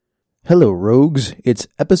Hello, rogues. It's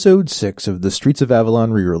episode 6 of the Streets of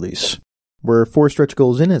Avalon re-release. We're 4 stretch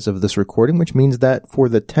goals in as of this recording, which means that for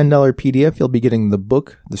the $10 PDF, you'll be getting the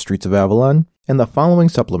book, The Streets of Avalon, and the following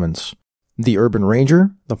supplements: The Urban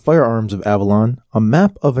Ranger, The Firearms of Avalon, A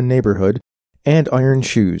Map of a Neighborhood, and Iron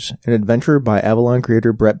Shoes, an adventure by Avalon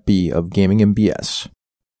creator Brett B. of Gaming and BS.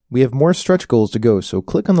 We have more stretch goals to go, so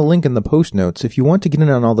click on the link in the post notes if you want to get in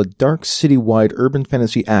on all the dark city-wide urban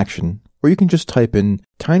fantasy action, or you can just type in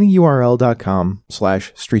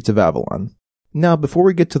tinyurl.com/Streets of Avalon. Now, before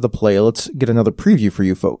we get to the play, let's get another preview for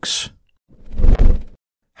you folks.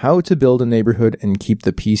 How to build a neighborhood and keep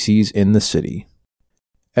the PCs in the city.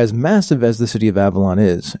 As massive as the city of Avalon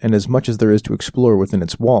is, and as much as there is to explore within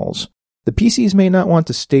its walls, the PCs may not want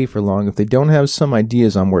to stay for long if they don't have some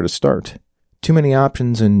ideas on where to start. Too many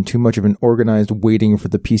options and too much of an organized waiting for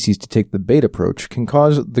the PCs to take the bait approach can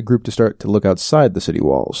cause the group to start to look outside the city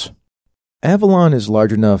walls. Avalon is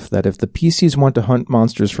large enough that if the PCs want to hunt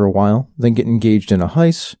monsters for a while, then get engaged in a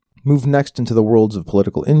heist, move next into the worlds of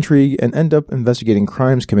political intrigue, and end up investigating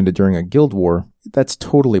crimes committed during a guild war, that's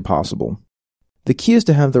totally possible. The key is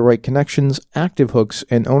to have the right connections, active hooks,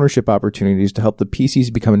 and ownership opportunities to help the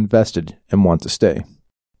PCs become invested and want to stay.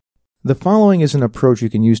 The following is an approach you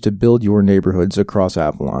can use to build your neighborhoods across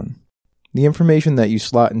Avalon. The information that you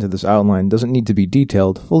slot into this outline doesn't need to be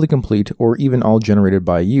detailed, fully complete, or even all generated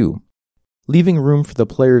by you. Leaving room for the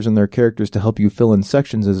players and their characters to help you fill in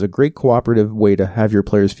sections is a great cooperative way to have your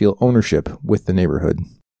players feel ownership with the neighborhood.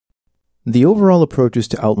 The overall approach is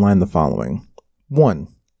to outline the following. 1.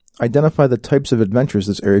 Identify the types of adventures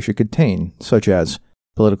this area should contain, such as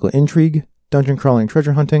political intrigue, dungeon crawling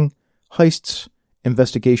treasure hunting, heists,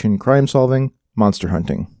 investigation crime solving, monster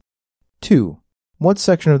hunting. 2. What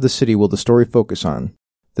section of the city will the story focus on?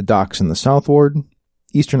 The docks in the South Ward,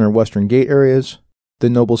 Eastern or Western Gate areas, the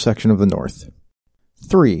noble section of the North.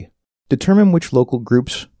 3. Determine which local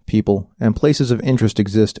groups, people, and places of interest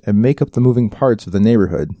exist and make up the moving parts of the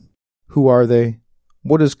neighborhood. Who are they?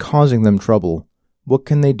 What is causing them trouble? What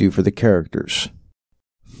can they do for the characters?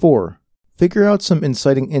 4. Figure out some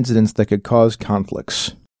inciting incidents that could cause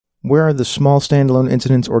conflicts. Where are the small standalone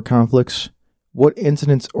incidents or conflicts? What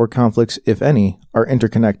incidents or conflicts, if any, are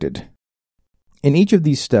interconnected? In each of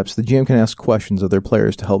these steps, the GM can ask questions of their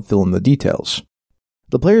players to help fill in the details.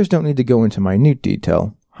 The players don't need to go into minute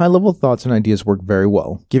detail. High-level thoughts and ideas work very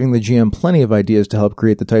well, giving the GM plenty of ideas to help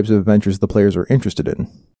create the types of adventures the players are interested in.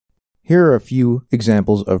 Here are a few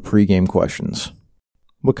examples of pre-game questions.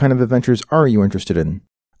 What kind of adventures are you interested in?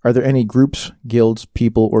 Are there any groups, guilds,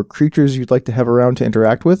 people, or creatures you'd like to have around to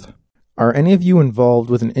interact with? Are any of you involved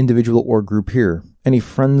with an individual or group here? Any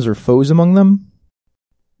friends or foes among them?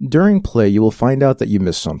 During play, you will find out that you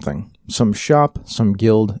missed something. Some shop, some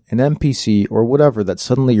guild, an NPC, or whatever that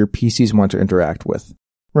suddenly your PCs want to interact with.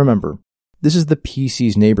 Remember, this is the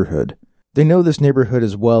PC's neighborhood. They know this neighborhood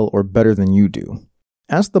as well or better than you do.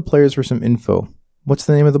 Ask the players for some info. What's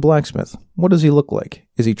the name of the blacksmith? What does he look like?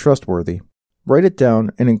 Is he trustworthy? Write it down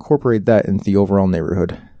and incorporate that into the overall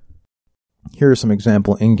neighborhood. Here are some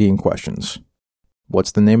example in-game questions.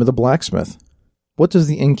 What's the name of the blacksmith? What does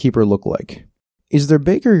the innkeeper look like? Is their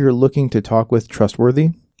baker you're looking to talk with trustworthy?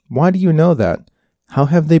 Why do you know that? How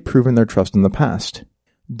have they proven their trust in the past?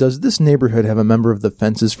 Does this neighborhood have a member of the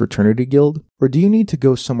Fences Fraternity Guild, or do you need to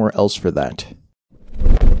go somewhere else for that?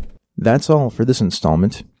 That's all for this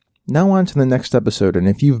installment. Now on to the next episode, and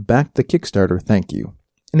if you've backed the Kickstarter, thank you.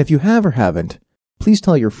 And if you have or haven't, please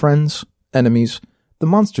tell your friends, enemies, the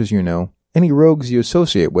monsters you know, any rogues you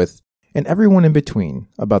associate with, and everyone in between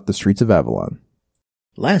about the Streets of Avalon.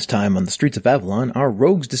 Last time on the Streets of Avalon, our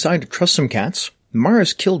rogues decide to trust some cats,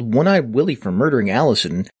 Maris killed One-Eyed Willie for murdering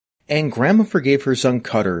Allison, and Grandma forgave her son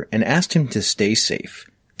Cutter and asked him to stay safe.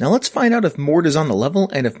 Now let's find out if Mort is on the level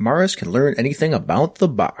and if Maris can learn anything about the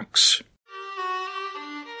box.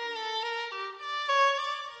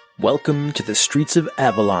 Welcome to the Streets of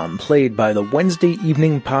Avalon, played by the Wednesday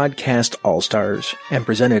Evening Podcast All-Stars, and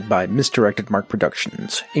presented by Misdirected Mark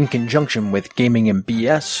Productions, in conjunction with Gaming and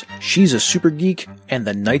BS, She's a Super Geek, and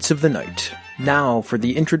the Knights of the Night. Now for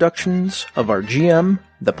the introductions of our GM,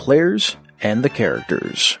 the players, and the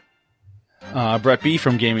characters. Brett B.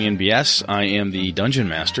 from Gaming and BS. I am the Dungeon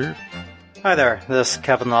Master. Hi there, this is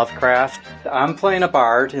Kevin Lovecraft. I'm playing a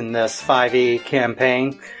bard in this 5e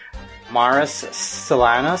campaign. Maris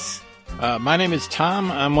Silanus. My name is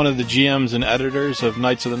Tom. I'm one of the GMs and editors of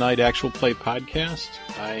Knights of the Night Actual Play Podcast.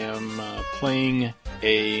 I am playing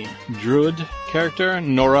a druid character,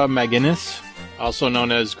 Nora McGinnis, also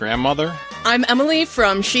known as Grandmother. I'm Emily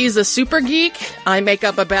from She's a Super Geek. I make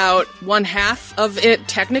up about one half of it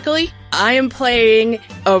technically. I am playing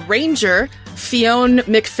a ranger Fionn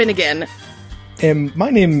McFinnigan. And my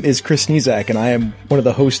name is Chris Nizak, and I am one of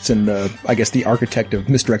the hosts and, the architect of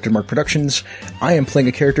Misdirected Mark Productions. I am playing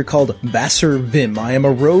a character called Vassar Vim. I am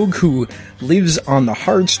a rogue who lives on the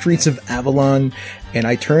hard streets of Avalon, and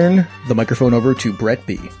I turn the microphone over to Brett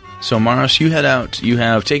B. So, Maris, you head out. You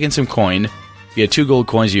have taken some coin. You had 2 gold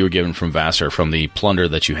coins you were given from Vassar from the plunder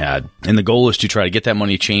that you had. And the goal is to try to get that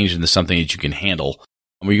money changed into something that you can handle.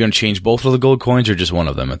 Were you going to change both of the gold coins or just one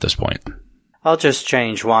of them at this point? I'll just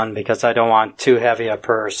change one because I don't want too heavy a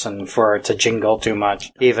purse and for it to jingle too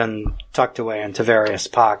much, even tucked away into various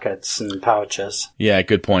pockets and pouches. Yeah,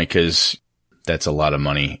 good point, because that's a lot of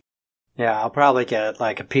money. Yeah, I'll probably get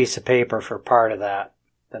like a piece of paper for part of that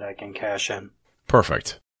I can cash in.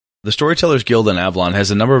 Perfect. The Storytellers Guild in Avalon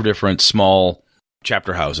has a number of different small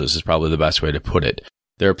chapter houses, is probably the best way to put it.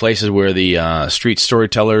 There are places where the street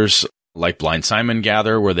storytellers, like Blind Simon,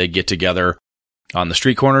 gather, where they get together on the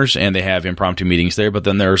street corners, and they have impromptu meetings there. But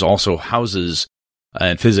then there's also houses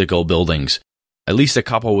and physical buildings, at least a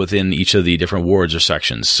couple within each of the different wards or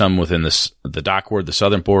sections, some within the dock ward, the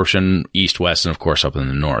southern portion, east, west, and of course up in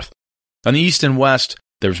the north. On the east and west,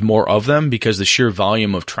 there's more of them because the sheer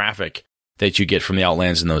volume of traffic that you get from the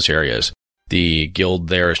Outlands in those areas. The guild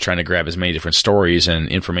there is trying to grab as many different stories and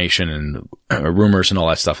information and rumors and all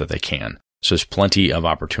that stuff that they can. So there's plenty of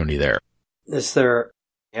opportunity there. Is there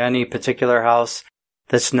any particular house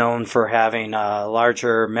that's known for having a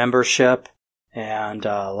larger membership and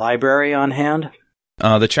a library on hand?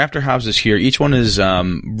 The chapter houses here, each one is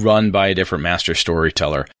run by a different master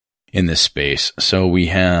storyteller in this space. So we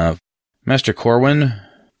have Master Corwin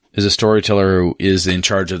is a storyteller who is in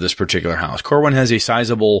charge of this particular house. Corwin has a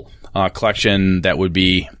sizable collection that would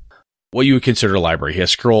be what you would consider a library. He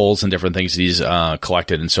has scrolls and different things that he's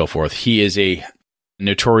collected and so forth. He is a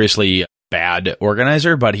notoriously bad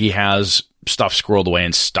organizer, but he has stuff squirreled away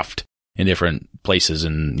and stuffed in different places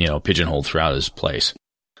and, pigeonholed throughout his place.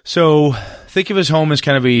 So think of his home as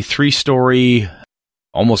kind of a 3-story,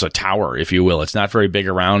 almost a tower, if you will. It's not very big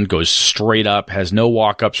around, goes straight up, has no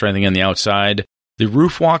walk-ups or anything on the outside. The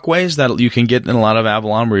roof walkways that you can get in a lot of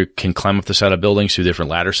Avalon, where you can climb up the side of buildings through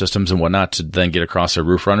different ladder systems and whatnot to then get across the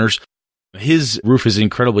roof runners. His roof is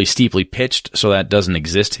incredibly steeply pitched, so that doesn't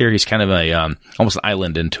exist here. He's kind of a almost an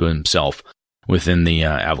island into himself within the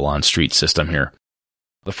Avalon street system here.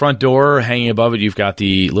 The front door, hanging above it, you've got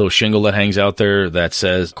the little shingle that hangs out there that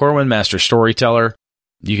says Corwin, Master Storyteller.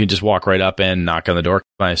 You can just walk right up and knock on the door.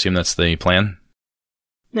 I assume that's the plan?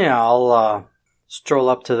 Yeah, I'll stroll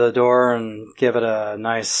up to the door and give it a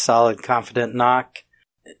nice, solid, confident knock.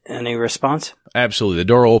 Any response? Absolutely. The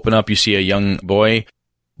door will open up. You see a young boy,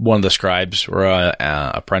 one of the scribes or a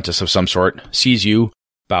apprentice of some sort, sees you,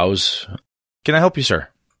 bows. Can I help you, sir?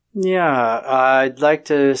 Yeah, I'd like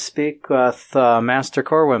to speak with Master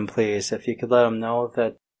Corwin, please. If you could let him know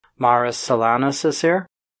that Maris Solanus is here.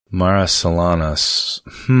 Maris Solanus.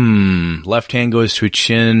 Left hand goes to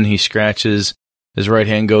chin. He scratches. His right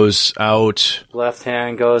hand goes out. Left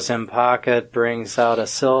hand goes in pocket, brings out a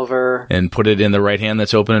silver. And put it in the right hand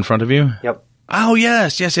that's open in front of you? Yep. Oh,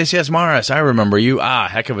 yes, Maris. I remember you.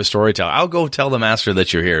 Heck of a storyteller. I'll go tell the master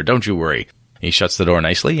that you're here. Don't you worry. He shuts the door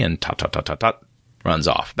nicely and tot, runs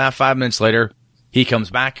off. About 5 minutes later, he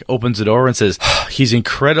comes back, opens the door, and says, he's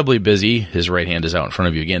incredibly busy. His right hand is out in front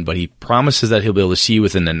of you again, but he promises that he'll be able to see you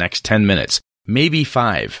within the next 10 minutes, maybe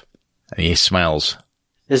 5. And he smiles.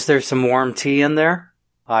 Is there some warm tea in there?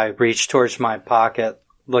 I reach towards my pocket,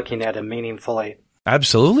 looking at him meaningfully.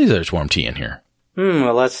 Absolutely, there's warm tea in here.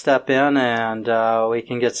 Well, let's step in and we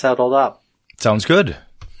can get settled up. Sounds good.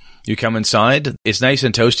 You come inside. It's nice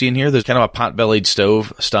and toasty in here. There's kind of a pot-bellied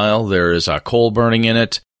stove style. There's coal burning in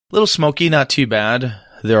it. A little smoky, not too bad.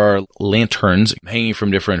 There are lanterns hanging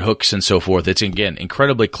from different hooks and so forth. It's, again,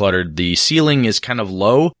 incredibly cluttered. The ceiling is kind of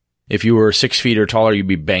low. If you were 6 feet or taller, you'd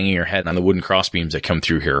be banging your head on the wooden crossbeams that come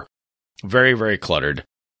through here. Very, very cluttered.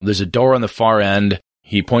 There's a door on the far end.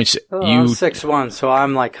 He points you. I'm 6'1", so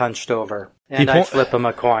I'm like hunched over. And I flip him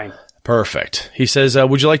a coin. Perfect. He says,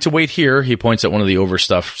 would you like to wait here? He points at one of the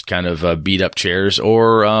overstuffed kind of beat-up chairs,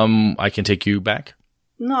 or I can take you back?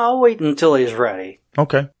 No, I'll wait until he's ready.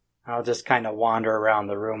 Okay. I'll just kind of wander around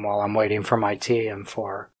the room while I'm waiting for my tea and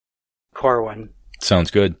for Corwin.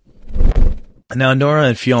 Sounds good. Now, Nora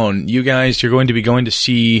and Fionn, you guys, you're going to be going to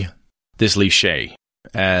see this Lichet.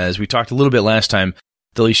 As we talked a little bit last time,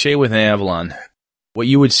 the Lichet within Avalon, what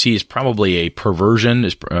you would see is probably a perversion,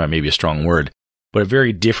 is maybe a strong word, but a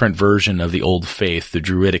very different version of the old faith, the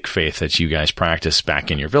Druidic faith that you guys practice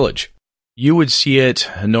back in your village. You would see it,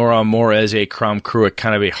 Nora, more as a Crom Cruick,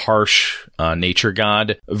 kind of a harsh nature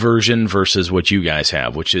god version versus what you guys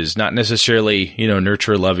have, which is not necessarily,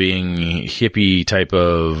 nurture loving hippie type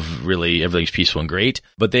of really everything's peaceful and great,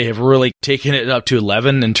 but they have really taken it up to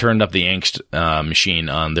 11 and turned up the angst machine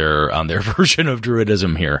on their version of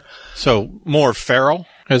druidism here. So more feral,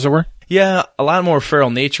 as it were? Yeah, a lot more feral.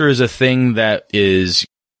 Nature is a thing that is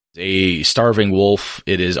a starving wolf.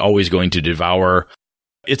 It is always going to devour.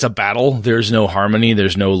 It's a battle. There's no harmony.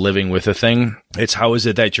 There's no living with a thing. It's how is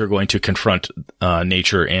it that you're going to confront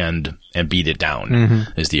nature and beat it down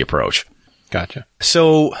is the approach. Gotcha.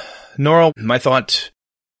 So, Nora, my thought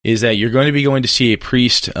is that you're going to be going to see a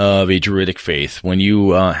priest of a druidic faith. When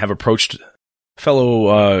you have approached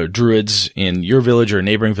fellow druids in your village or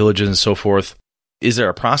neighboring villages and so forth, is there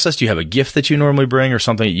a process? Do you have a gift that you normally bring or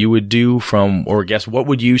something that you would do or guess what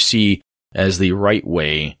would you see as the right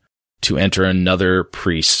way to enter another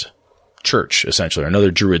priest's church, essentially, or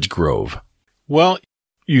another druid's grove? Well,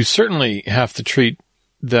 you certainly have to treat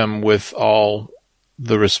them with all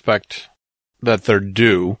the respect that they're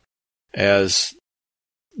due as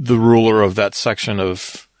the ruler of that section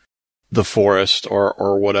of the forest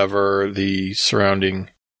or whatever the surrounding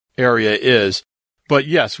area is. But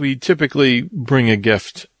yes, we typically bring a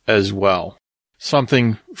gift as well.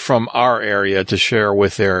 Something from our area to share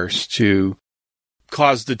with theirs to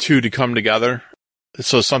cause the two to come together.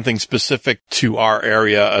 So something specific to our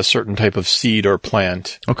area, a certain type of seed or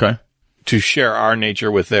plant. Okay. To share our nature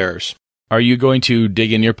with theirs. Are you going to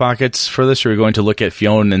dig in your pockets for this, or are you going to look at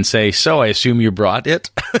Fionn and say, so I assume you brought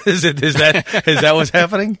it? Is that what's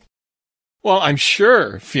happening? Well, I'm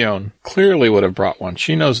sure Fionn clearly would have brought one.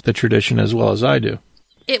 She knows the tradition as well as I do.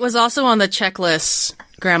 It was also on the checklist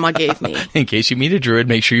Grandma gave me. In case you meet a druid,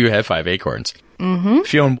 make sure you have 5 acorns. Mm-hmm.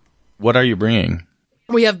 Fionn, what are you bringing?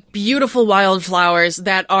 We have beautiful wildflowers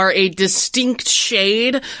that are a distinct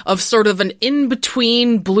shade of sort of an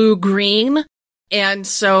in-between blue-green. And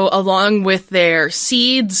so along with their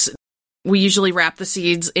seeds, we usually wrap the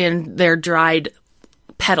seeds in their dried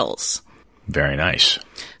petals. Very nice.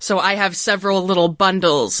 So I have several little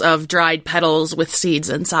bundles of dried petals with seeds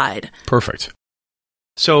inside. Perfect.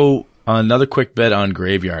 So another quick bit on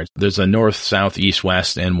graveyards. There's a north, south, east,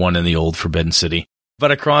 west, and one in the old Forbidden City.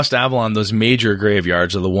 But across Avalon, those major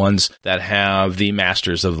graveyards are the ones that have the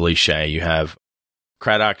masters of the Lichey. You have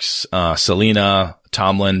Craddox, Selena,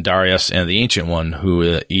 Tomlin, Darius, and the Ancient One,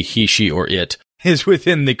 who he, she, or it is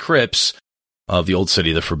within the crypts of the old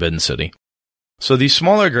city, the Forbidden City. So these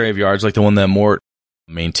smaller graveyards, like the one that Mort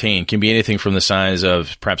maintained, can be anything from the size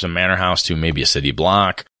of perhaps a manor house to maybe a city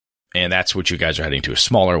block. And that's what you guys are heading to, a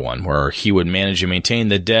smaller one, where he would manage and maintain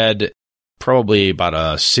the dead, probably about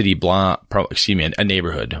a city block, a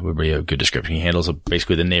neighborhood would be a good description. He handles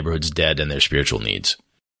basically the neighborhood's dead and their spiritual needs.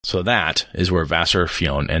 So that is where Vassar,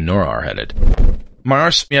 Fionn, and Nora are headed.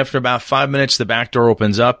 Mars, after about 5 minutes, the back door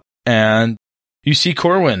opens up, and you see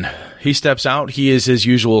Corwin. He steps out. He is his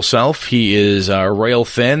usual self. He is rail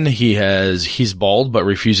thin. He's bald, but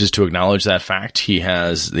refuses to acknowledge that fact. He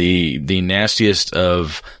has the nastiest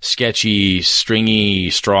of sketchy, stringy,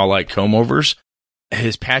 straw-like comb-overs.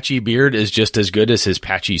 His patchy beard is just as good as his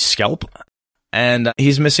patchy scalp. And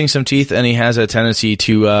he's missing some teeth, and he has a tendency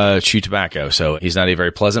to chew tobacco. So he's not a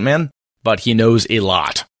very pleasant man, but he knows a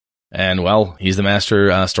lot. And, well, he's the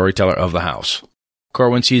master storyteller of the house.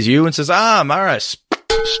 Corwin sees you and says, Maris.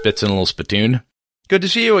 Spits in a little spittoon. Good to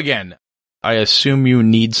see you again. I assume you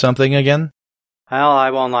need something again? Well,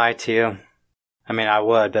 I won't lie to you. I mean, I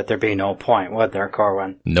would, but there'd be no point, would there,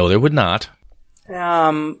 Corwin? No, there would not.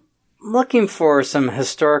 Looking for some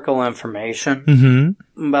historical information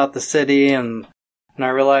about the city, and I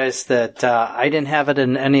realized that I didn't have it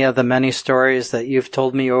in any of the many stories that you've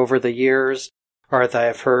told me over the years, or that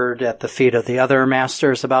I've heard at the feet of the other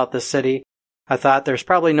masters about the city. I thought there's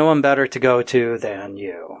probably no one better to go to than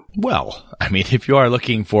you. Well, I mean, if you are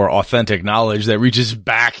looking for authentic knowledge that reaches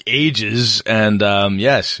back ages, and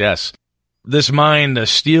yes. This mind, a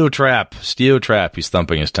steel trap, he's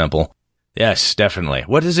thumping his temple. Yes, definitely.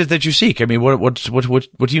 What is it that you seek? I mean, what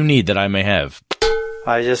do you need that I may have?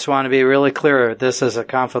 I just want to be really clear. This is a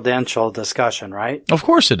confidential discussion, right? Of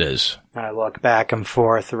course it is. I look back and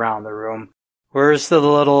forth around the room. Where's the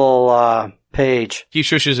little page? He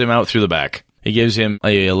shushes him out through the back. He gives him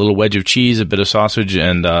a little wedge of cheese, a bit of sausage,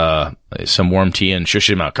 and some warm tea, and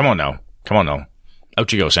shushes him out. Come on now.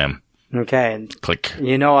 Out you go, Sam. Okay. Click.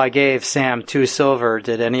 You know I gave Sam 2 silver.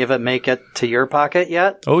 Did any of it make it to your pocket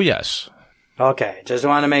yet? Oh, yes. Okay, just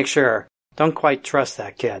want to make sure. Don't quite trust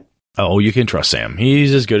that kid. Oh, you can trust Sam.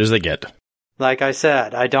 He's as good as they get. Like I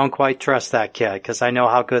said, I don't quite trust that kid, because I know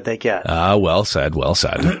how good they get. Well said.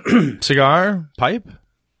 Cigar? Pipe?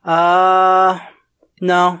 No.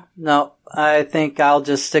 I think I'll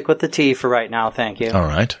just stick with the tea for right now, thank you. All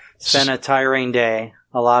right. It's been a tiring day.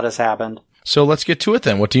 A lot has happened. So let's get to it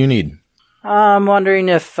then. What do you need? I'm wondering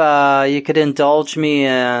if you could indulge me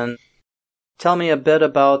and tell me a bit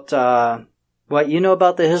about what you know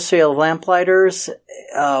about the history of Lamplighters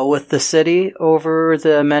with the city over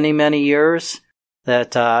the many, many years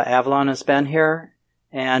that Avalon has been here.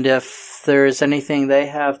 And if there's anything they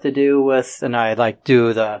have to do with, and I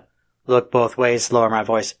do the look both ways, lower my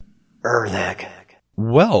voice, Erlig.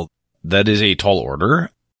 Well, that is a tall order.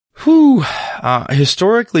 Whew.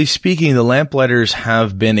 Historically speaking, the Lamplighters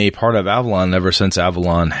have been a part of Avalon ever since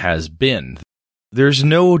Avalon has been. There's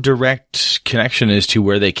no direct connection as to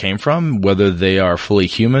where they came from, whether they are fully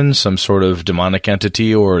human, some sort of demonic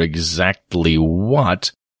entity, or exactly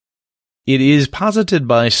what. It is posited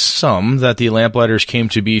by some that the Lamplighters came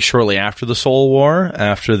to be shortly after the Soul War,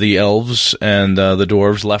 after the elves and the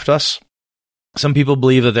dwarves left us. Some people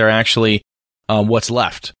believe that they're actually what's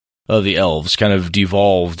left of the elves, kind of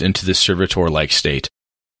devolved into this servitor-like state.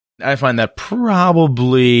 I find that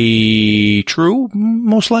probably true,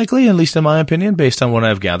 most likely, at least in my opinion, based on what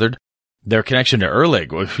I've gathered. Their connection to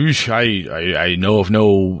Erlig, I know of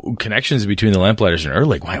no connections between the Lamplighters and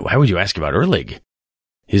Erlig. Why would you ask about Erlig?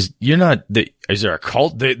 Is there a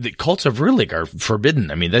cult? The cults of Erlig are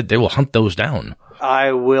forbidden. I mean, they will hunt those down.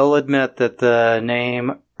 I will admit that the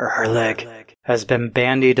name Erlig has been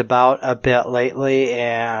bandied about a bit lately,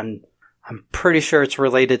 and I'm pretty sure it's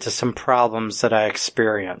related to some problems that I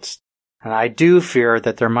experienced. And I do fear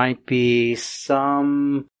that there might be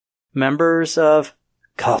some members of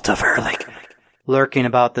Cult of Erlig lurking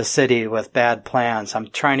about the city with bad plans.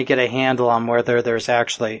 I'm trying to get a handle on whether there's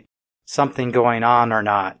actually something going on or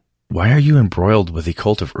not. Why are you embroiled with the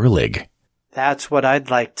Cult of Erlig? That's what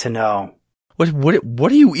I'd like to know.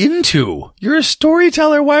 What are you into? You're a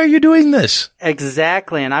storyteller. Why are you doing this?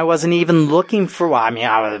 Exactly, and I wasn't even looking for...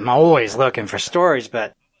 I'm always looking for stories,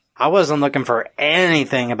 but I wasn't looking for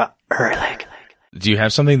anything about Erlig. Do you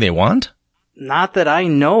have something they want? Not that I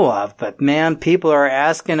know of, but man, people are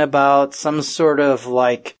asking about some sort of,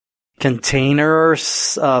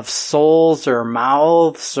 containers of souls or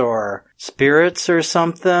mouths or spirits or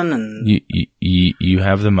something, and... You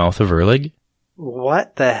have the mouth of Erlig?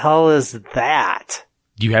 What the hell is that?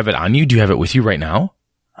 Do you have it on you? Do you have it with you right now?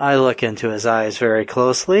 I look into his eyes very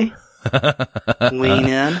closely. Lean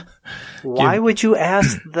in. Why would you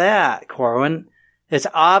ask that, Corwin? It's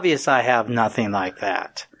obvious I have nothing like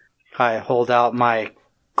that. I hold out my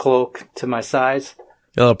cloak to my sides.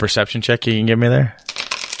 A little perception check you can give me there?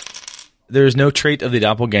 There is no trait of the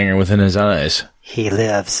doppelganger within his eyes. He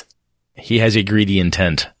lives. He has a greedy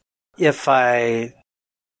intent. If I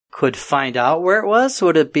could find out where it was,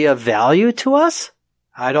 would it be of value to us?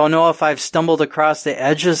 I don't know if I've stumbled across the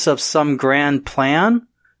edges of some grand plan.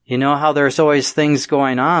 You know how there's always things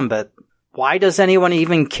going on, but why does anyone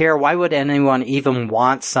even care? Why would anyone even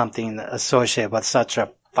want something associated with such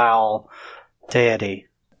a foul deity?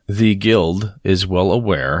 The guild is well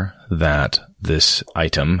aware that this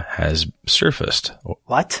item has surfaced.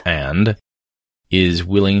 What? And is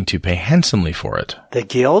willing to pay handsomely for it. The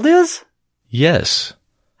guild is? Yes.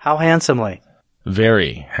 How handsomely?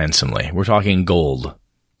 Very handsomely. We're talking gold.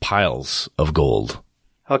 Piles of gold.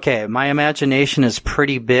 Okay, my imagination is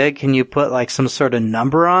pretty big. Can you put some sort of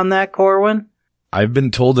number on that, Corwin? I've been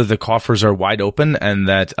told that the coffers are wide open and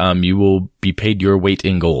that you will be paid your weight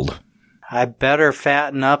in gold. I better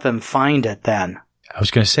fatten up and find it then. I was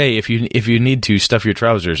going to say, if you need to stuff your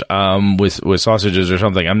trousers with sausages or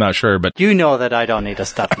something, I'm not sure, but... You know that I don't need to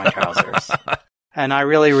stuff my trousers. And I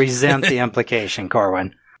really resent the implication,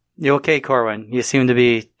 Corwin. You okay, Corwin? You seem to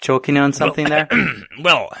be choking on something there?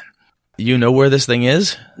 Well, you know where this thing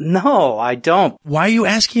is? No, I don't. Why are you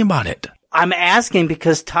asking about it? I'm asking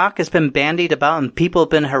because talk has been bandied about and people have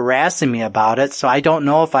been harassing me about it, so I don't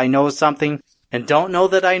know if I know something and don't know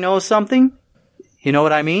that I know something. You know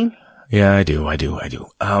what I mean? Yeah, I do.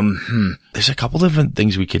 There's a couple different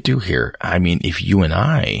things we could do here. I mean, if you and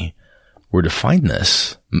I were to find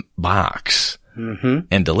this box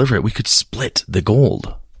and deliver it, we could split the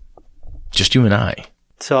gold. Just you and I.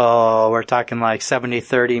 So we're talking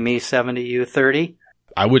 70-30, me 70, you 30?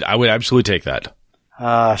 I would absolutely take that.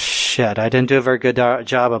 Oh, shit. I didn't do a very good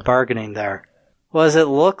job of bargaining there. What does it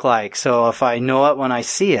look like? So if I know it when I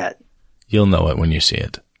see it? You'll know it when you see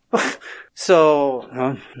it.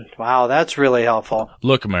 So, wow, that's really helpful.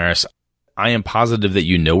 Look, Maris, I am positive that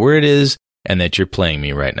you know where it is and that you're playing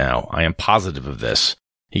me right now. I am positive of this.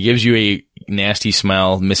 He gives you a nasty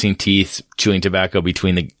smile, missing teeth, chewing tobacco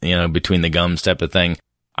between the gums type of thing.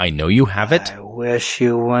 I know you have it. I wish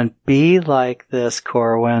you wouldn't be like this,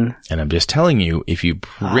 Corwin. And I'm just telling you, if you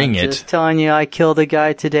bring I'm just telling you, I killed a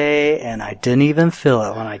guy today, and I didn't even feel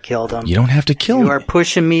it when I killed him. You don't have to kill him. You are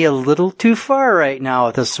pushing me a little too far right now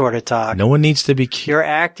with this sort of talk. No one needs to be You're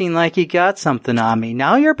acting like you got something on me.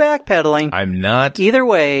 Now you're backpedaling. I'm not. Either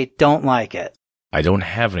way, don't like it. I don't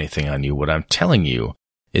have anything on you. What I'm telling you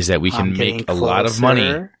is that we can I'm getting make a lot of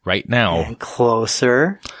money right now. And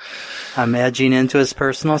closer. I'm edging into his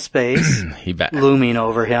personal space, looming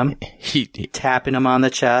over him, tapping him on the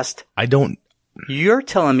chest. You're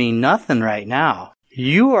telling me nothing right now.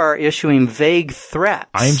 You are issuing vague threats.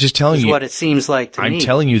 I'm just telling you what it seems like to me. I'm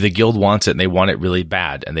telling you the guild wants it and they want it really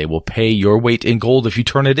bad and they will pay your weight in gold if you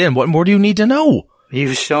turn it in. What more do you need to know?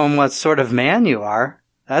 You've shown what sort of man you are.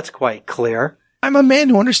 That's quite clear. I'm a man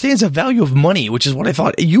who understands the value of money, which is what I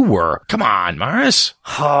thought you were. Come on, Morris.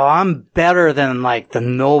 Oh, I'm better than, like, the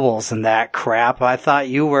nobles and that crap. I thought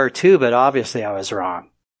you were too, but obviously I was wrong.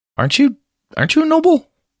 Aren't you a noble?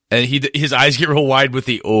 And his eyes get real wide with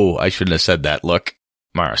the, oh, I shouldn't have said that look.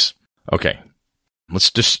 Morris. Okay. Let's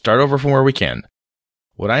just start over from where we can.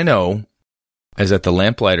 What I know is that the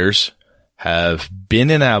Lamplighters have been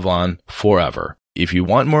in Avalon forever. If you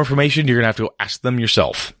want more information, you're going to have to go ask them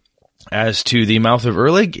yourself. As to the Mouth of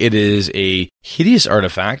Erlig, it is a hideous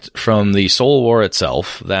artifact from the Soul War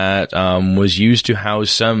itself that was used to house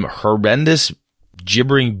some horrendous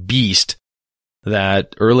gibbering beast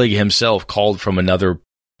that Erlig himself called from another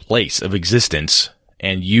place of existence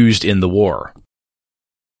and used in the war.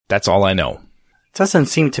 That's all I know. Doesn't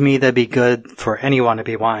seem to me that'd be good for anyone to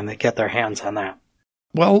be wanting to get their hands on that.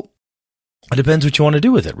 Well, it depends what you want to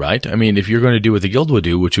do with it, right? I mean, if you're going to do what the guild would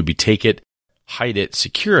do, which would be take it, hide it,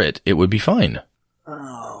 secure it, it would be fine.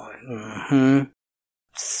 Oh,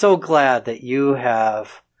 So glad that you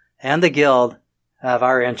have, and the guild, have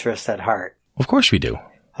our interests at heart. Of course we do.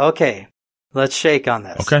 Okay, let's shake on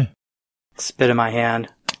this. Okay. Spit in my hand,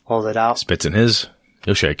 hold it out. Spits in his,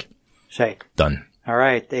 he'll shake. Shake. Done. All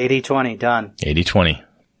right, 80-20, done. 80-20.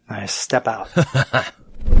 Nice, step out.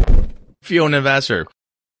 Fiona and Vassar.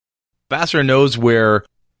 Vassar knows where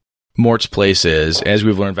Mort's place is. As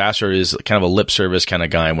we've learned, Vassar is kind of a lip service kind of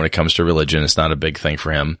guy when it comes to religion. It's not a big thing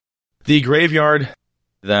for him. The graveyard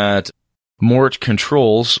that Mort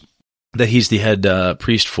controls, that he's the head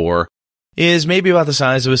priest for, is maybe about the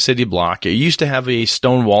size of a city block. It used to have a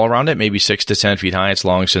stone wall around it, maybe 6 to 10 feet high. It's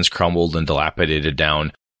long since crumbled and dilapidated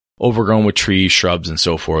down, overgrown with trees, shrubs, and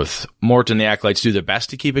so forth. Mort and the Acolytes do their best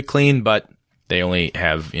to keep it clean, but they only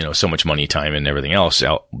have, so much money, time, and everything else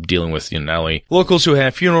out dealing with, not only locals who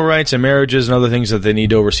have funeral rites and marriages and other things that they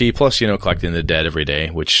need to oversee, plus, collecting the dead every day,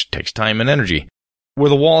 which takes time and energy. Where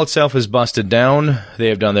the wall itself is busted down, they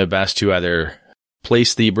have done their best to either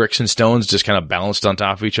place the bricks and stones just kind of balanced on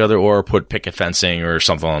top of each other or put picket fencing or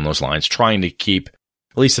something along those lines, trying to keep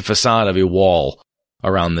at least the facade of a wall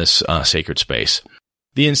around this sacred space.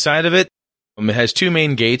 The inside of it, it has 2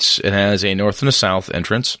 main gates. It has a north and a south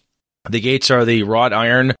entrance. The gates are the wrought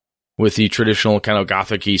iron with the traditional kind of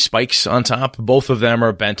Gothic-y spikes on top. Both of them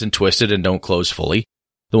are bent and twisted and don't close fully.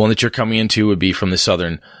 The one that you're coming into would be from the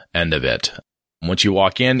southern end of it. Once you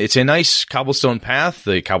walk in, it's a nice cobblestone path.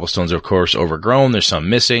 The cobblestones are, of course, overgrown. There's some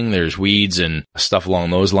missing. There's weeds and stuff along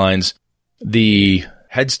those lines. The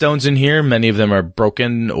headstones in here, many of them are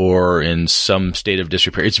broken or in some state of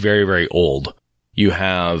disrepair. It's very, very old. You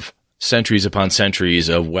have centuries upon centuries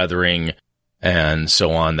of weathering and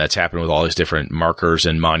so on that's happened with all these different markers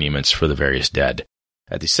and monuments for the various dead.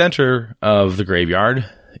 At the center of the graveyard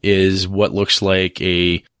is what looks like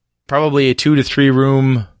probably a 2 to 3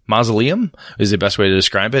 room mausoleum is the best way to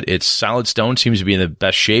describe it. It's solid stone, seems to be in the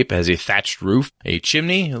best shape. It has a thatched roof, a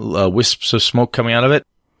chimney, wisps of smoke coming out of it.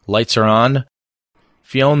 Lights are on.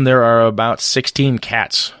 Fionn, there are about 16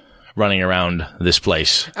 cats running around this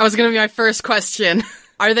place. That was going to be my first question.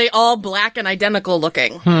 Are they all black and identical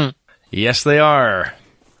looking? Yes, they are.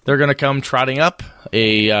 They're going to come trotting up.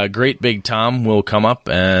 A great big Tom will come up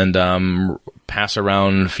and pass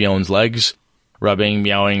around Fionn's legs, rubbing,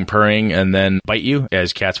 meowing, purring, and then bite you,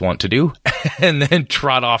 as cats want to do, and then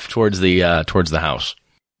trot off towards the house.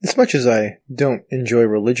 As much as I don't enjoy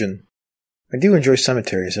religion, I do enjoy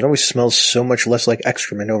cemeteries. It always smells so much less like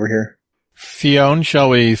excrement over here. Fionn, shall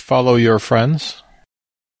we follow your friends?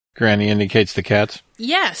 Granny indicates the cats.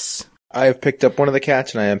 Yes. I have picked up one of the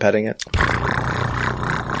cats and I am petting it.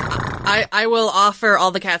 I will offer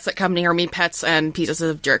all the cats that come near me pets and pieces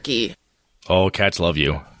of jerky. Oh, cats love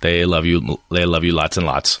you. They love you. They love you lots and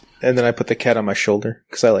lots. And then I put the cat on my shoulder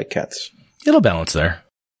because I like cats. It'll balance there.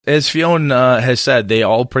 As Fiona has said, they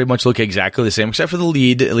all pretty much look exactly the same, except for the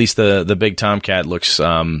lead. At least the big tomcat looks,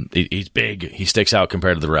 he's big. He sticks out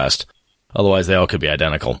compared to the rest. Otherwise, they all could be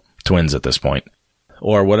identical twins at this point.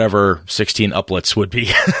 Or whatever 16 uplets would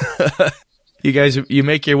be. You guys, you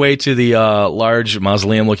make your way to the large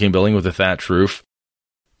mausoleum-looking building with a thatched roof.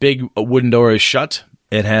 Big wooden door is shut.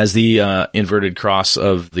 It has the inverted cross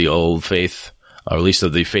of the old faith, or at least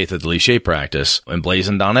of the faith of the Liché practice,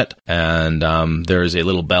 emblazoned on it. And there's a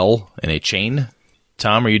little bell and a chain.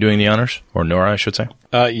 Tom, are you doing the honors? Or Nora, I should say.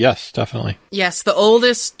 Yes, definitely. Yes, the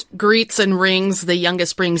oldest greets and rings, the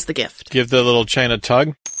youngest brings the gift. Give the little chain a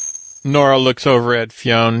tug. Nora looks over at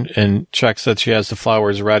Fionn and checks that she has the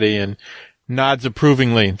flowers ready and nods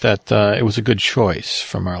approvingly that it was a good choice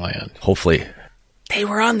from our land. Hopefully. They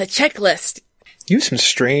were on the checklist. You have some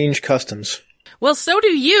strange customs. Well, so do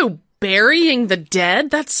you. Burying the dead?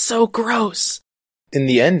 That's so gross. In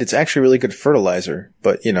the end, it's actually really good fertilizer.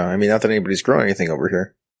 But, not that anybody's growing anything over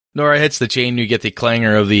here. Nora hits the chain. You get the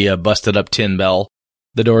clangor of the busted up tin bell.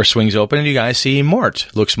 The door swings open and you guys see Mort.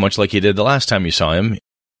 Looks much like he did the last time you saw him.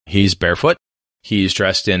 He's barefoot. He's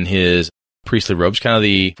dressed in his priestly robes, kind of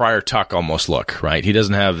the Friar Tuck almost look, right? He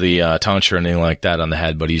doesn't have the tonsure or anything like that on the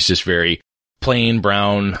head, but he's just very plain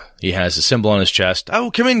brown. He has a symbol on his chest.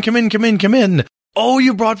 Oh, come in. Oh,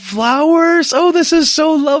 you brought flowers? Oh, this is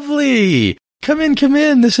so lovely. Come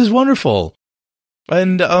in. This is wonderful.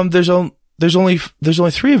 And there's only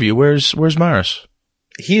three of you. Where's Maris?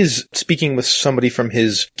 He is speaking with somebody from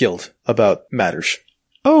his guild about matters.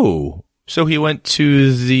 Oh, so he went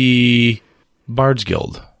to the Bard's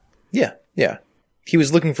Guild. Yeah. He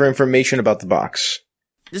was looking for information about the box.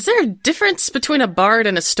 Is there a difference between a bard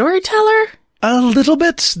and a storyteller? A little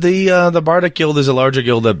bit. The Bardic Guild is a larger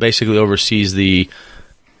guild that basically oversees the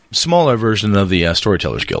smaller version of the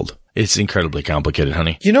Storytellers Guild. It's incredibly complicated,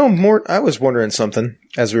 honey. Mort, I was wondering something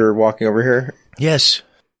as we were walking over here. Yes.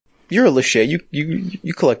 You're a Liché.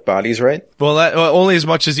 You collect bodies, right? Well, only as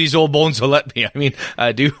much as these old bones will let me. I mean,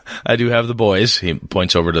 I do have the boys. He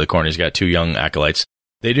points over to the corner. He's got two young acolytes.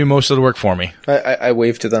 They do most of the work for me. I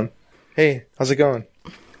wave to them. Hey, how's it going?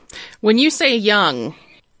 When you say young,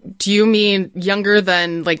 do you mean younger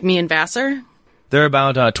than, like, me and Vassar? They're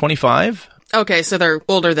about 25. Okay, so they're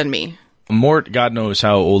older than me. Mort, God knows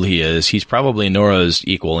how old he is. He's probably Nora's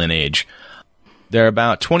equal in age. They're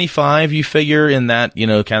about 25, you figure, in that,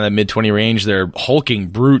 kind of mid-20 range. They're hulking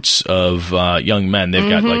brutes of young men. They've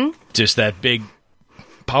got, like, just that big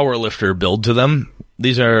power lifter build to them.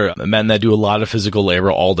 These are men that do a lot of physical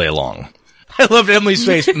labor all day long. I loved Emily's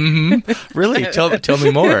face. Mm-hmm. Really? Tell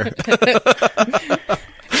me more.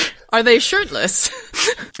 Are they shirtless?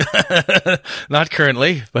 Not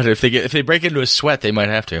currently, but if they break into a sweat, they might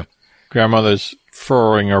have to. Grandmother's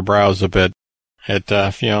furrowing her brows a bit at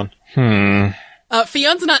Fionn.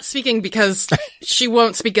 Fionn's not speaking because she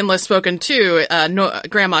won't speak unless spoken to.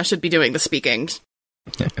 Grandma should be doing the speaking.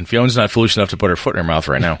 And Fionna's not foolish enough to put her foot in her mouth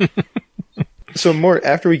right now. So, Mort,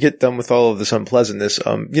 after we get done with all of this unpleasantness,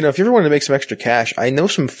 if you ever want to make some extra cash, I know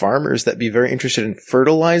some farmers that'd be very interested in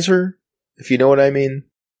fertilizer, if you know what I mean.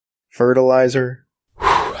 Fertilizer.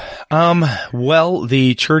 Well,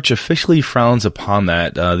 the church officially frowns upon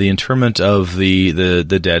that. The interment of the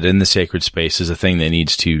dead in the sacred space is a thing that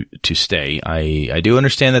needs to stay. I do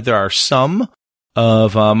understand that there are some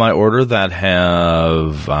of my order that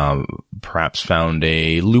have perhaps found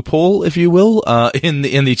a loophole, if you will, in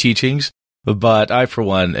the teachings. But I, for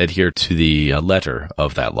one, adhere to the letter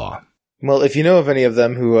of that law. Well, if you know of any of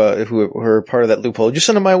them who are part of that loophole, just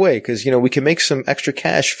send them my way, because we can make some extra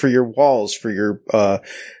cash for your walls, for your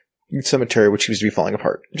cemetery, which seems to be falling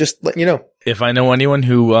apart. Just letting you know. If I know anyone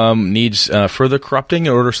who needs further corrupting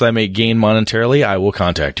in order so I may gain monetarily, I will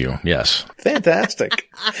contact you. Yes. Fantastic.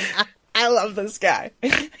 I love this guy.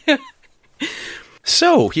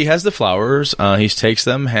 So he has the flowers. He takes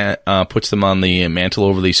them, puts them on the mantle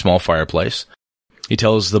over the small fireplace. He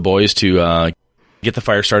tells the boys to get the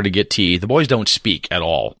fire started, get tea. The boys don't speak at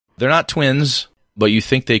all. They're not twins, but you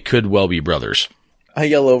think they could well be brothers. I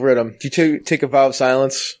yell over at them. Do you take a vow of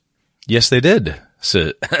silence? Yes, they did,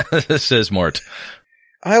 says Mort.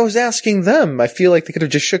 I was asking them. I feel like they could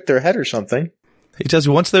have just shook their head or something. He tells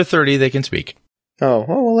you once they're 30, they can speak. Oh,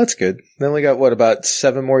 well, that's good. They only got, about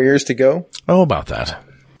 7 more years to go? Oh, about that.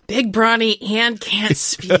 Big, brawny, and can't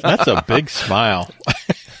speak. That's a big smile.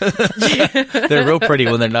 They're real pretty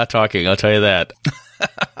when they're not talking, I'll tell you that.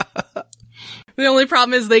 The only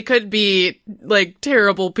problem is they could be, like,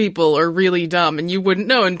 terrible people or really dumb, and you wouldn't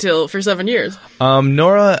know until for 7 years.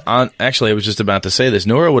 Nora, actually, I was just about to say this.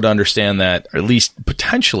 Nora would understand that, or at least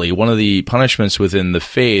potentially, one of the punishments within the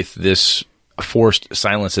faith, this forced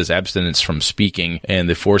silences, abstinence from speaking, and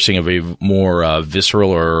the forcing of a more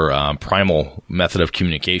visceral or primal method of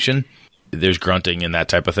communication. There's grunting and that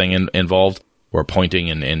type of thing involved, or pointing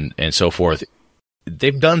and so forth.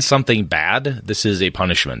 They've done something bad. This is a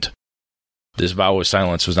punishment. This vow of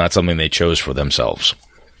silence was not something they chose for themselves.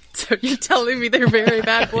 So you're telling me they're very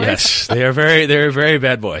bad boys? Yes, they're very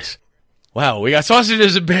bad boys. Wow, we got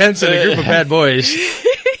sausages and pants and a group of bad boys.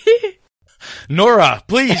 Nora,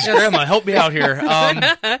 please, Grandma, help me out here.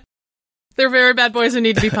 They're very bad boys who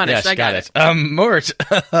need to be punished. Yes, I got it. Mort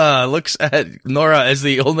looks at Nora as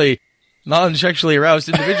the only non-sexually aroused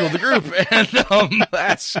individual in the group, and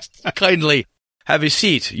asks kindly, "Have a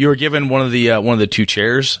seat." You are given one of the two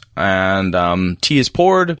chairs, and tea is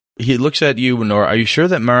poured. He looks at you, Nora. Are you sure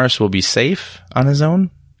that Maris will be safe on his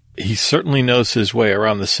own? He certainly knows his way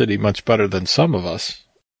around the city much better than some of us.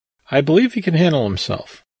 I believe he can handle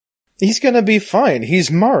himself. He's gonna be fine.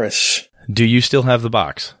 He's Maris. Do you still have the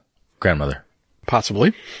box, Grandmother?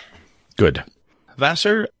 Possibly. Good.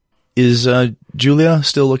 Vassar, is Julia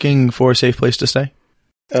still looking for a safe place to stay?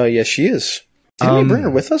 Yes, she is. Didn't we bring her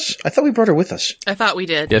with us? I thought we brought her with us. I thought we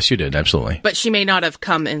did. Yes, you did, absolutely. But she may not have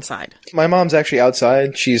come inside. My mom's actually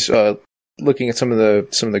outside. She's looking at some of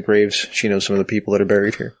the graves. She knows some of the people that are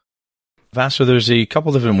buried here. Vassar, there's a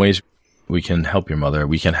couple different ways we can help your mother.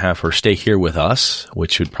 We can have her stay here with us,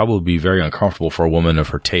 which would probably be very uncomfortable for a woman of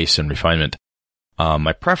her taste and refinement.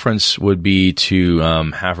 My preference would be to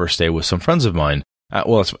have her stay with some friends of mine.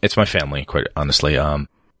 Well, it's my family, quite honestly.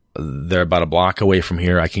 They're about a block away from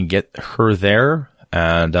here. I can get her there,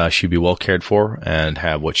 and she'd be well cared for and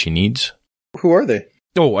have what she needs. Who are they?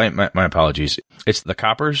 Oh, my apologies. It's the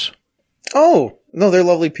Coppers. Oh, no, they're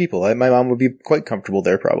lovely people. My mom would be quite comfortable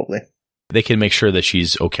there, probably. They can make sure that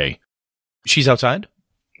she's okay. She's outside?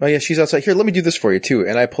 Oh, yeah, she's outside. Here, let me do this for you, too.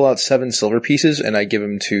 And I pull out 7 silver pieces, and I give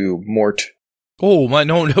them to Mort. Oh,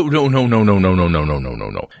 no.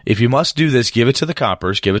 If you must do this, give it to the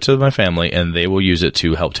Coppers, give it to my family, and they will use it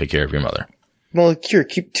to help take care of your mother. Well, here,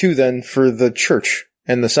 keep 2 then for the church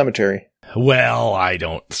and the cemetery. Well, I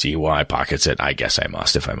don't see why pockets it. I guess I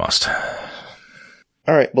must, if I must.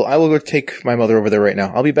 All right, well, I will go take my mother over there right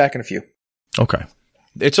now. I'll be back in a few. Okay.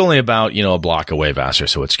 It's only about, a block away, Vassar,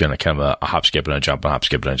 so it's going to kind of a hop, skip, and a jump,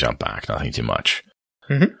 back. Nothing too much.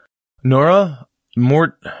 Mm-hmm. Nora,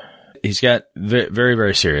 Mort, he's got very,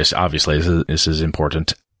 very serious. Obviously, this is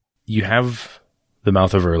important. You have the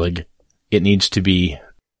Mouth of Erlig. It needs to be,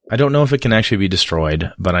 I don't know if it can actually be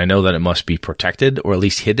destroyed, but I know that it must be protected or at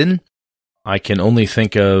least hidden. I can only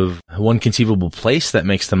think of one conceivable place that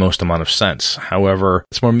makes the most amount of sense. However,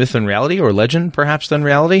 it's more myth than reality, or legend perhaps than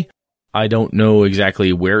reality. I don't know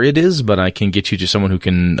exactly where it is, but I can get you to someone who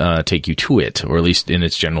can take you to it, or at least in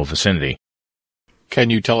its general vicinity. Can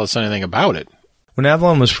you tell us anything about it? When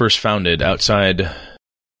Avalon was first founded, outside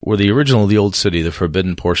where the old city, the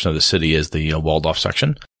forbidden portion of the city is the walled-off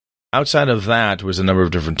section. Outside of that was a number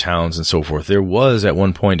of different towns and so forth. There was at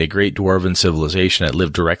one point a great dwarven civilization that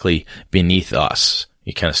lived directly beneath us.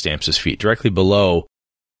 He kind of stamps his feet. Directly below,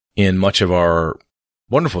 in much of our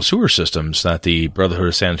wonderful sewer systems that the Brotherhood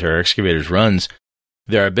of Sanitary Excavators runs,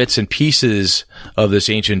 there are bits and pieces of this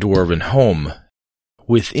ancient dwarven home.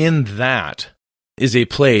 Within that is a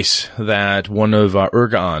place that one of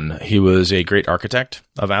Urgon, he was a great architect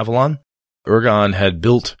of Avalon. Urgon had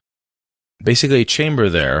built basically a chamber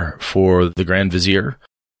there for the Grand Vizier.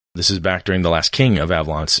 This is back during the last king of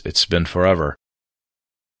Avalon. It's been forever.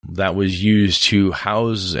 That was used to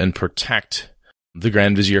house and protect the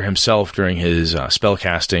Grand Vizier himself during his spell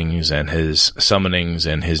castings and his summonings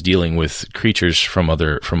and his dealing with creatures from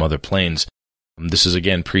other planes. This is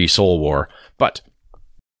again pre-Soul War, but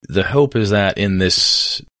the hope is that in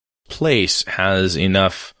this place has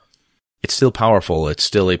enough. It's still powerful. It's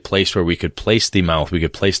still a place where we could place the mouth, we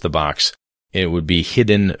could place the box. It would be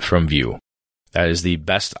hidden from view. That is the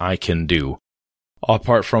best I can do.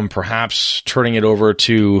 Apart from perhaps turning it over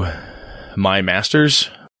to my masters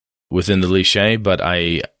within the Liché, but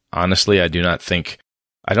I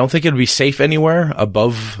don't think it would be safe anywhere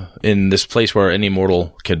above in this place where any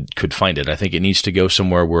mortal could find it. I think it needs to go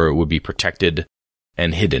somewhere where it would be protected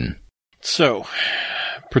and hidden. So,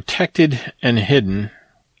 protected and hidden.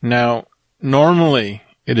 Now, normally,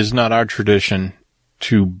 it is not our tradition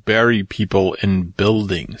to bury people in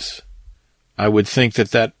buildings. I would think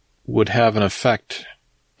that would have an effect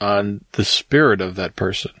on the spirit of that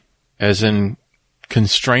person, as in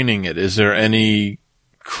constraining it. Is there any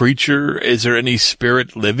creature, is there any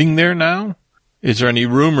spirit living there now? Is there any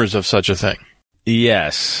rumors of such a thing?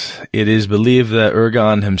 Yes, it is believed that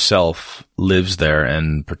Urgon himself lives there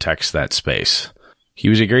and protects that space. He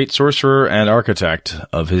was a great sorcerer and architect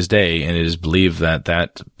of his day, and it is believed that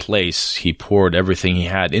that place, he poured everything he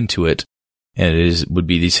had into it, and would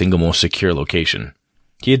be the single most secure location.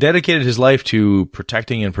 He had dedicated his life to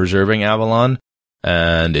protecting and preserving Avalon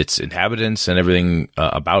and its inhabitants and everything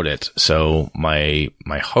about it. So my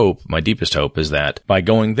deepest hope is that by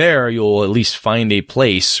going there, you'll at least find a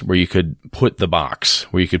place where you could put the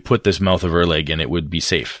box, where you could put this Mouth of Urleg, and it would be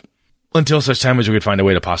safe. Until such time as we could find a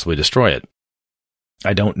way to possibly destroy it.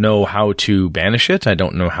 I don't know how to banish it. I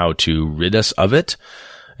don't know how to rid us of it.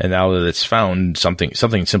 And now that it's found, something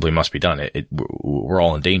simply must be done. We're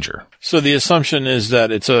all in danger. So the assumption is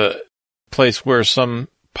that it's a place where some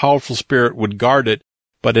powerful spirit would guard it,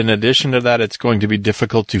 but in addition to that, it's going to be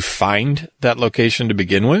difficult to find that location to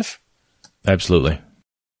begin with? Absolutely.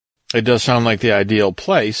 It does sound like the ideal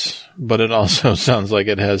place, but it also sounds like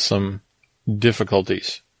it has some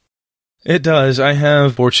difficulties. It does. I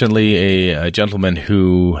have, fortunately, a gentleman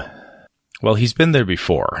who, well, he's been there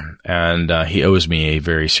before, and he owes me a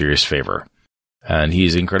very serious favor. And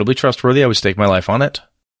he's incredibly trustworthy. I would stake my life on it,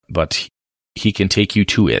 but he can take you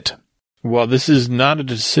to it. Well, this is not a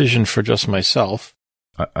decision for just myself.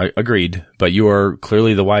 I agreed, but you are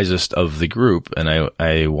clearly the wisest of the group, and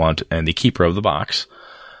and the keeper of the box.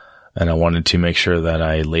 And I wanted to make sure that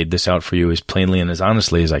I laid this out for you as plainly and as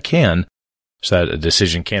honestly as I can, so that a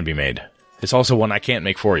decision can be made. It's also one I can't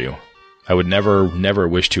make for you. I would never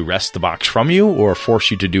wish to wrest the box from you or force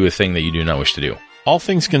you to do a thing that you do not wish to do. All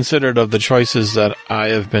things considered, of the choices that I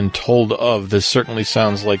have been told of, this certainly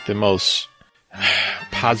sounds like the most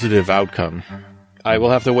positive outcome. I will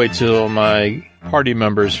have to wait till my party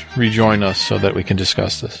members rejoin us so that we can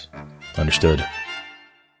discuss this. Understood.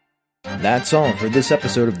 That's all for this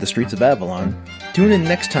episode of The Streets of Avalon. Tune in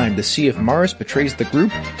next time to see if Mars betrays the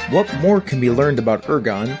group, what more can be learned about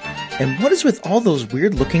Ergon, and what is with all those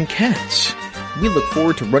weird-looking cats. We look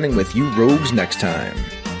forward to running with you rogues next time.